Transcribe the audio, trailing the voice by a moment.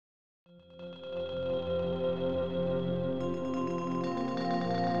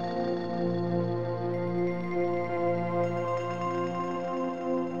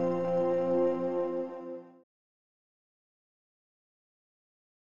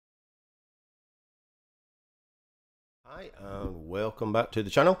Hi and welcome back to the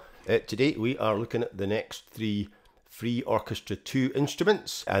channel. Today we are looking at the next three free Orchestra 2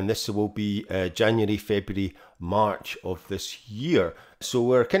 instruments, and this will be January, February, March of this year. So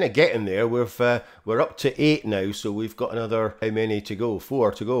we're kind of getting there. We're up to 8 now, so we've got another, how many to go?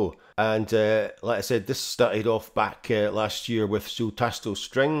 4 to go. And like I said, this started off back last year with Sul Tasto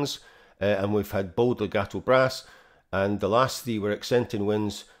strings, and we've had bold legato brass, and the last 3 were accenting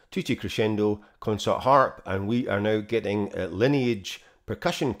winds, tutti crescendo, concert harp, and we are now getting Lineage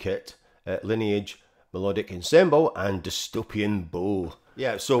Percussion Kit, Lineage Melodic Ensemble, and Dystopian Bow.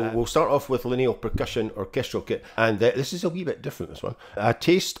 Yeah, so we'll start off with Lineage Percussion Orchestral Kit, and this is a wee bit different, this one. A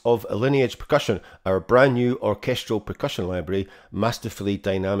taste of Lineage Percussion, our brand new orchestral percussion library, masterfully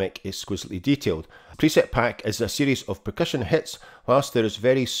dynamic, exquisitely detailed. Preset pack is a series of percussion hits. Whilst there is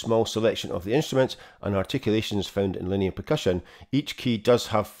very small selection of the instruments and articulations found in linear percussion, each key does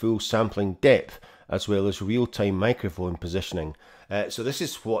have full sampling depth, as well as real-time microphone positioning. So this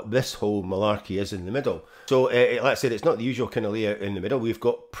is what this whole malarkey is in the middle. So like I said, it's not the usual kind of layout in the middle. We've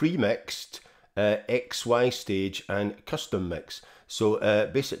got pre-mixed, XY stage and custom mix. So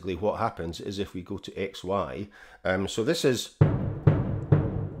basically what happens is if we go to XY, so this is,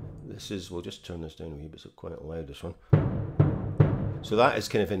 we'll just turn this down a wee bit, it's quite loud, this one. So that is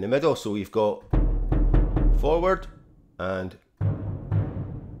kind of in the middle. So we've got forward and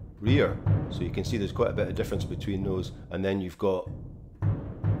rear. So you can see there's quite a bit of difference between those, and then you've got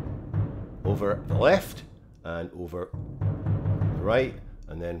over the left and over the right,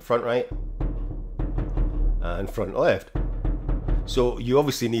 and then front right and front left. So you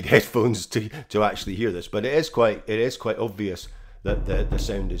obviously need headphones to actually hear this, but it is quite obvious that the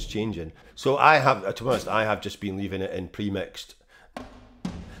sound is changing. So I have, to be honest, I have just been leaving it in pre-mixed.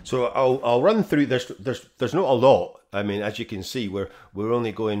 So I'll run through. There's not a lot. I mean, as you can see, we're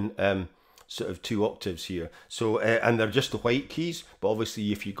only going sort of 2 octaves here. So and they're just the white keys, but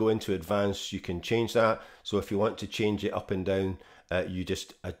obviously if you go into advanced, you can change that. So if you want to change it up and down, you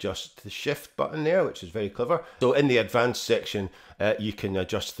just adjust the shift button there, which is very clever. So in the advanced section, you can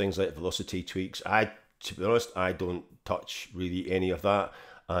adjust things like velocity tweaks. To be honest, I don't touch really any of that.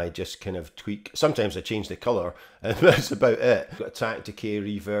 I just kind of tweak. Sometimes I change the color, and that's about it. Got attack, decay,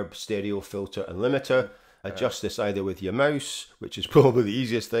 reverb, stereo, filter, and limiter. Adjust this either with your mouse, which is probably the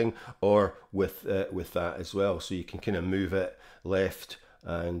easiest thing, or with that as well. So you can kind of move it left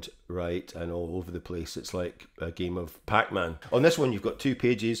and right and all over the place. It's like a game of Pac-Man. On this one, you've got 2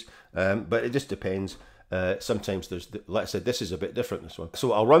 pages, but it just depends. Sometimes there's, like I said, this is a bit different, this one.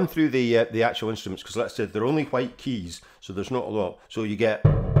 So I'll run through the actual instruments, because like I said, they're only white keys, so there's not a lot. So you get,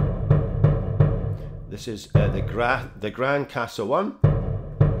 this is the Grand Casa 1,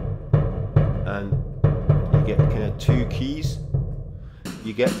 and you get kind of 2 keys.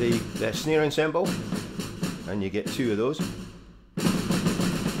 You get the snare ensemble, and you get 2 of those.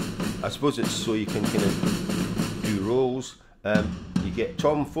 I suppose it's so you can kind of do rolls. You get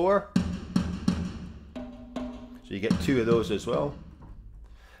Tom 4. So you get 2 of those as well.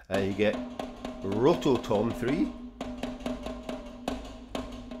 You get Roto Tom 3.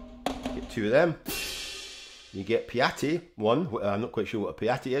 Get 2 of them. You get Piatti 1. I'm not quite sure what a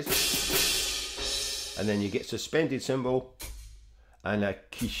Piatti is. And then you get suspended cymbal and a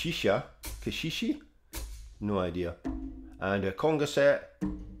Kishishi, no idea. And a conga set.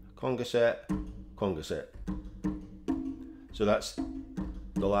 So that's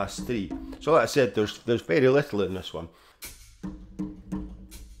the last 3. So like I said, there's very little in this one.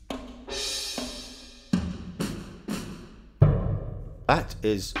 That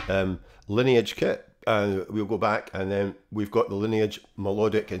is Lineage Kit. We'll go back, and then we've got the Lineage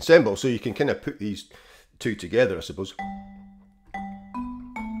Melodic Ensemble. So you can kind of put these 2 together, I suppose.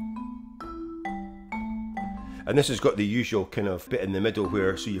 And this has got the usual kind of bit in the middle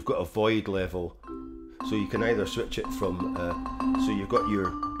where, so you've got a void level. So you can either switch it from, so you've got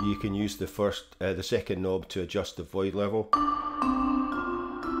you can use the second knob to adjust the void level,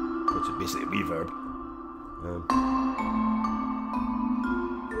 which is basically reverb.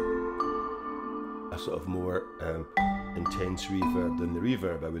 A sort of more intense reverb than the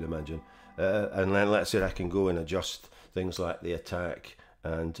reverb, I would imagine. And then let's say I can go and adjust things like the attack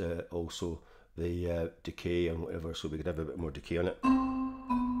and also the decay and whatever, so we could have a bit more decay on it.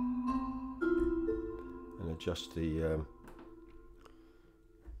 And adjust the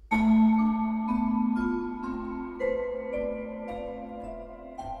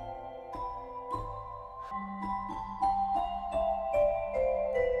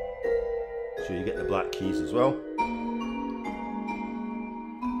so you get the black keys as well.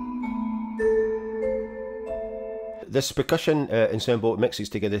 this percussion ensemble mixes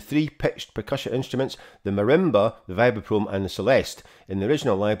together 3 pitched percussion instruments, the marimba, the vibraphone and the celeste. In the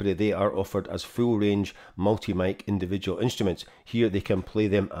original library they are offered as full-range multi-mic individual instruments. Here they can play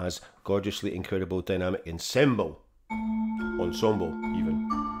them as gorgeously incredible dynamic ensemble even.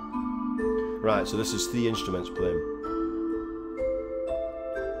 Right, so this is 3 instruments playing.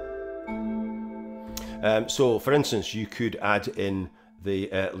 So for instance, you could add in the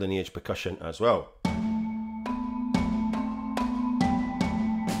Lineage percussion as well.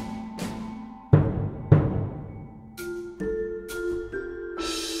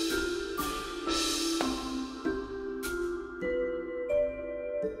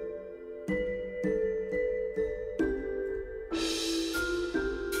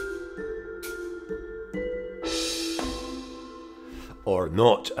 Or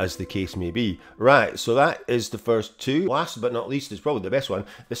not, as the case may be. Right, so that is the first 2. Last but not least is probably the best one.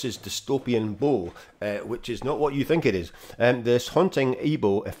 This is Dystopian Bow, which is not what you think it is. This haunting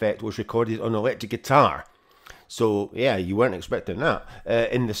ebow effect was recorded on electric guitar. So yeah, you weren't expecting that.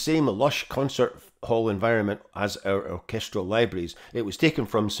 In the same lush concert hall environment as our orchestral libraries. It was taken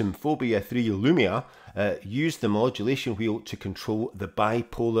from Symphobia 3 Lumia, used the modulation wheel to control the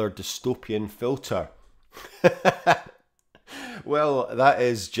bipolar dystopian filter. Well, that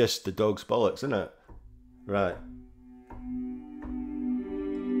is just the dog's bollocks, isn't it? Right.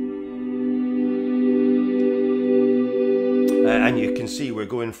 And you can see we're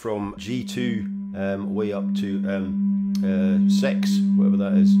going from G2 way up to 6, whatever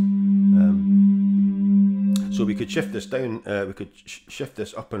that is. So we could shift this down, we could shift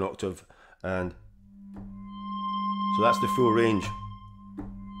this up an octave, and so that's the full range.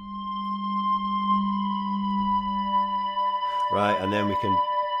 Right, and then we can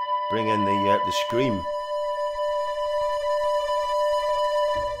bring in the scream.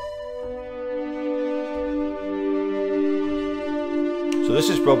 So this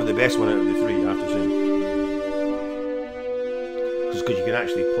is probably the best one out of the 3, I have to say. Just because you can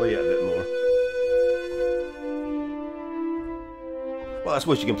actually play it a bit more. Well, I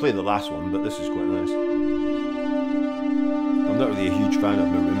suppose you can play the last one, but this is quite nice. I'm not really a huge fan of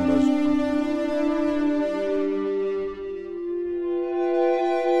marimbas.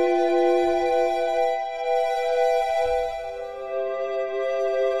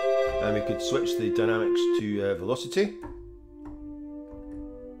 And we could switch the dynamics to velocity.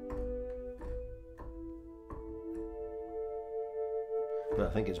 But I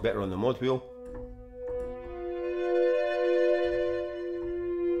think it's better on the mod wheel.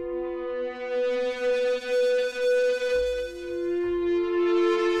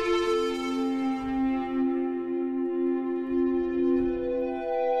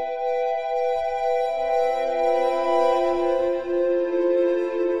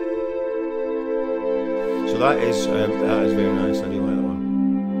 So that is very nice. I do like that one.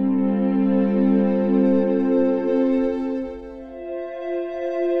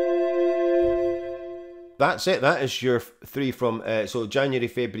 That's it. That is your 3 from so January,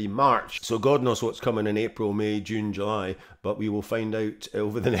 February, March. So God knows what's coming in April, May, June, July, but we will find out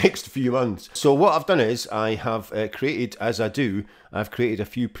over the next few months. So what I've done is I have created, as I do, I've created a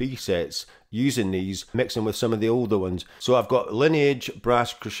few presets using these, mixing with some of the older ones. So I've got Lineage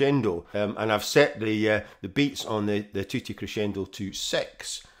Brass Crescendo, and I've set the beats on the tutti crescendo to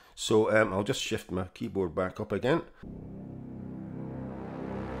 6. So I'll just shift my keyboard back up again.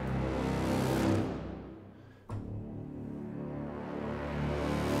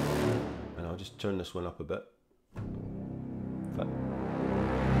 I'll just turn this one up a bit.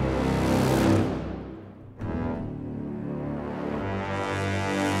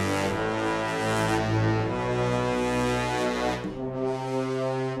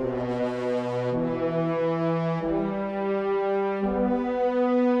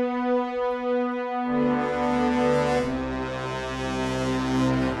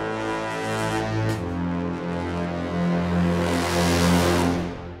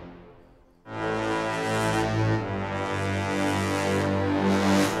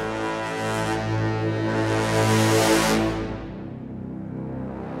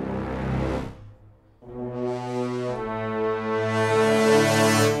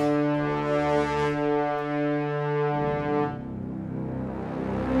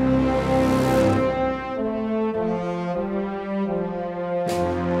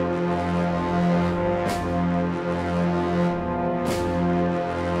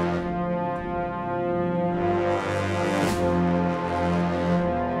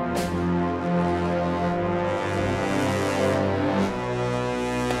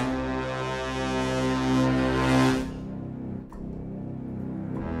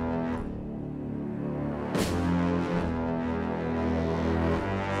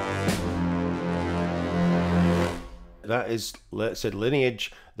 that is, let's say,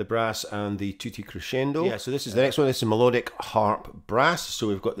 Lineage, the brass, and the tutti crescendo. Yeah, so this is the next one. This is Melodic harp brass. So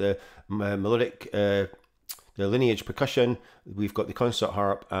we've got the Melodic, the Lineage percussion, we've got the concert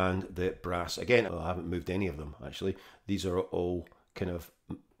harp, and the brass. Again, I haven't moved any of them, actually. These are all kind of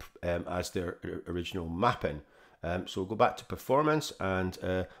as their original mapping. So we'll go back to performance, and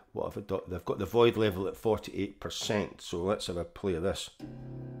what have I got? They've got the void level at 48%. So let's have a play of this.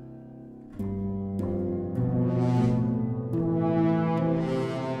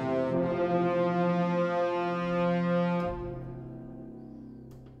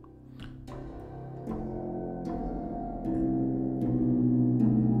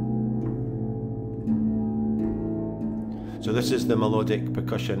 So this is the melodic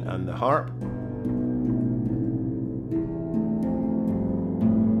percussion and the harp.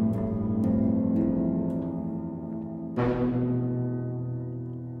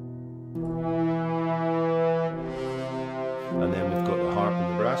 And then we've got the harp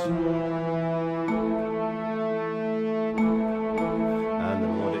and the brass. And the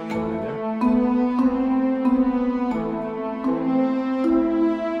melodic coming in there.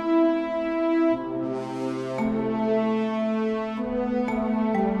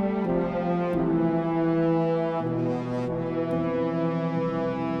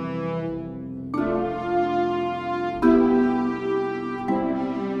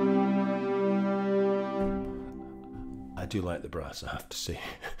 I do like the brass, I have to say.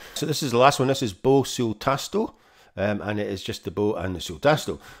 So this is the last one. This is bow sul tasto, and it is just the bow and the sul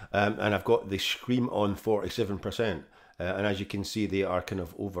tasto. And I've got the scream on 47%, and as you can see, they are kind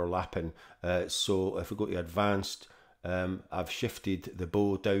of overlapping. So if we go to advanced, I've shifted the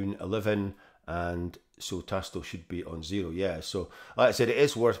bow down 11, and sul tasto should be on 0. Yeah, so like I said, it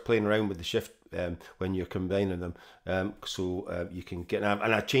is worth playing around with the shift when you're combining them, so you can get,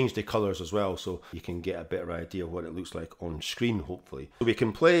 and I changed the colors as well, so you can get a better idea of what it looks like on screen, hopefully. So we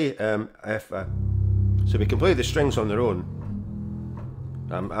can play so we can play the strings on their own.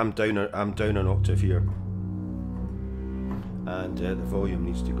 I'm down an octave here, and the volume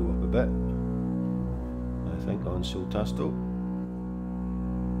needs to go up a bit, I think, on sul tasto.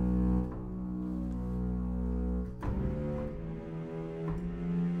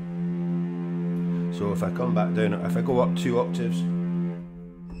 So if I come back down, if I go up 2 octaves,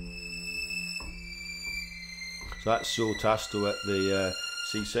 so that's sul tasto at the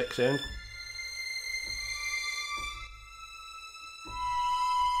C6 end.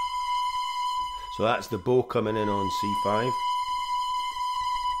 So that's the bow coming in on C5.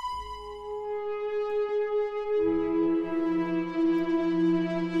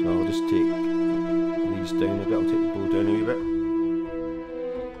 So I'll just take these down a bit, I'll take the bow down a wee bit.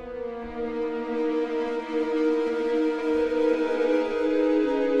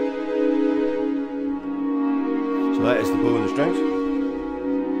 So that is the bow and the strings.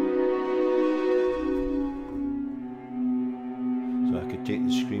 So I could take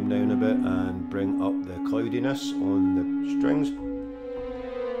the scream down a bit and bring up the cloudiness on the strings.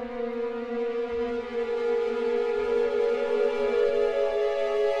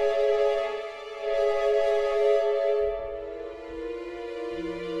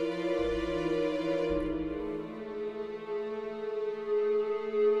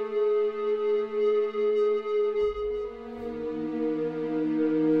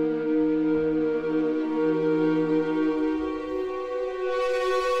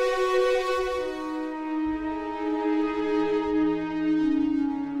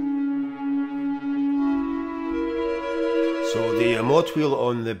 So the mod wheel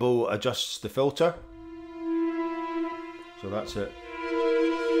on the bow adjusts the filter. So that's it.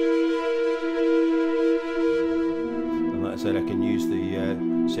 And like I said, I can use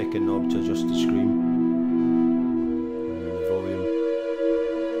the second knob to adjust the scream and the volume.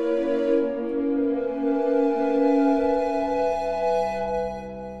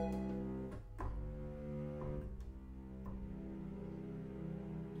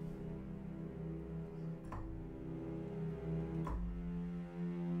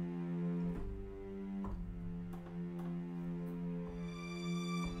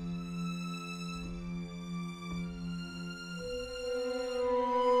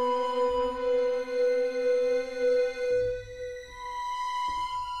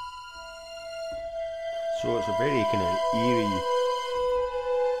 So it's a very kind of eerie,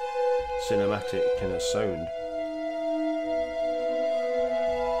 cinematic kind of sound.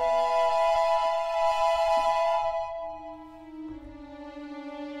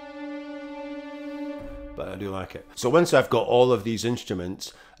 But I do like it. So once I've got all of these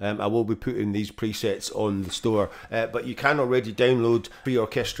instruments, I will be putting these presets on the store, but you can already download free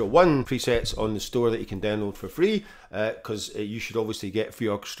Orchestra 1 presets on the store that you can download for free, because you should obviously get free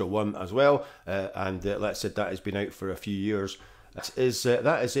Orchestra 1 as well, and like I said, that has been out for a few years. That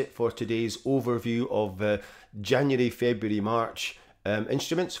is it for today's overview of January, February, March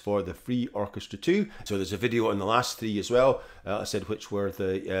instruments for the free Orchestra 2. So there's a video on the last three as well, I said, which were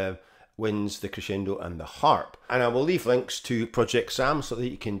the winds, the crescendo and the harp. And I will leave links to ProjectSam so that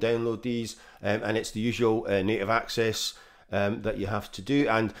you can download these, and it's the usual native access that you have to do.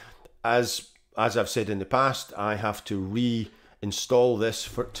 And as I've said in the past, I have to reinstall this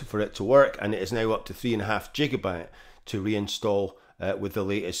for it to work, and it is now up to 3.5 GB to reinstall with the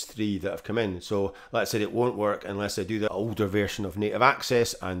latest 3 that have come in. So like I said, it won't work unless I do the older version of native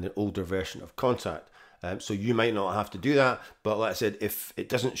access and the older version of Contact. So you might not have to do that, but like I said, if it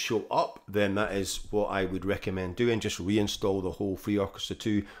doesn't show up, then that is what I would recommend doing. Just reinstall the whole free Orchestra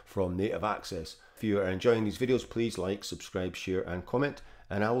 2 from native access. If you are enjoying these videos, please like, subscribe, share and comment,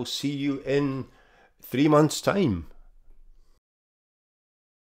 and I will see you in 3 months' time.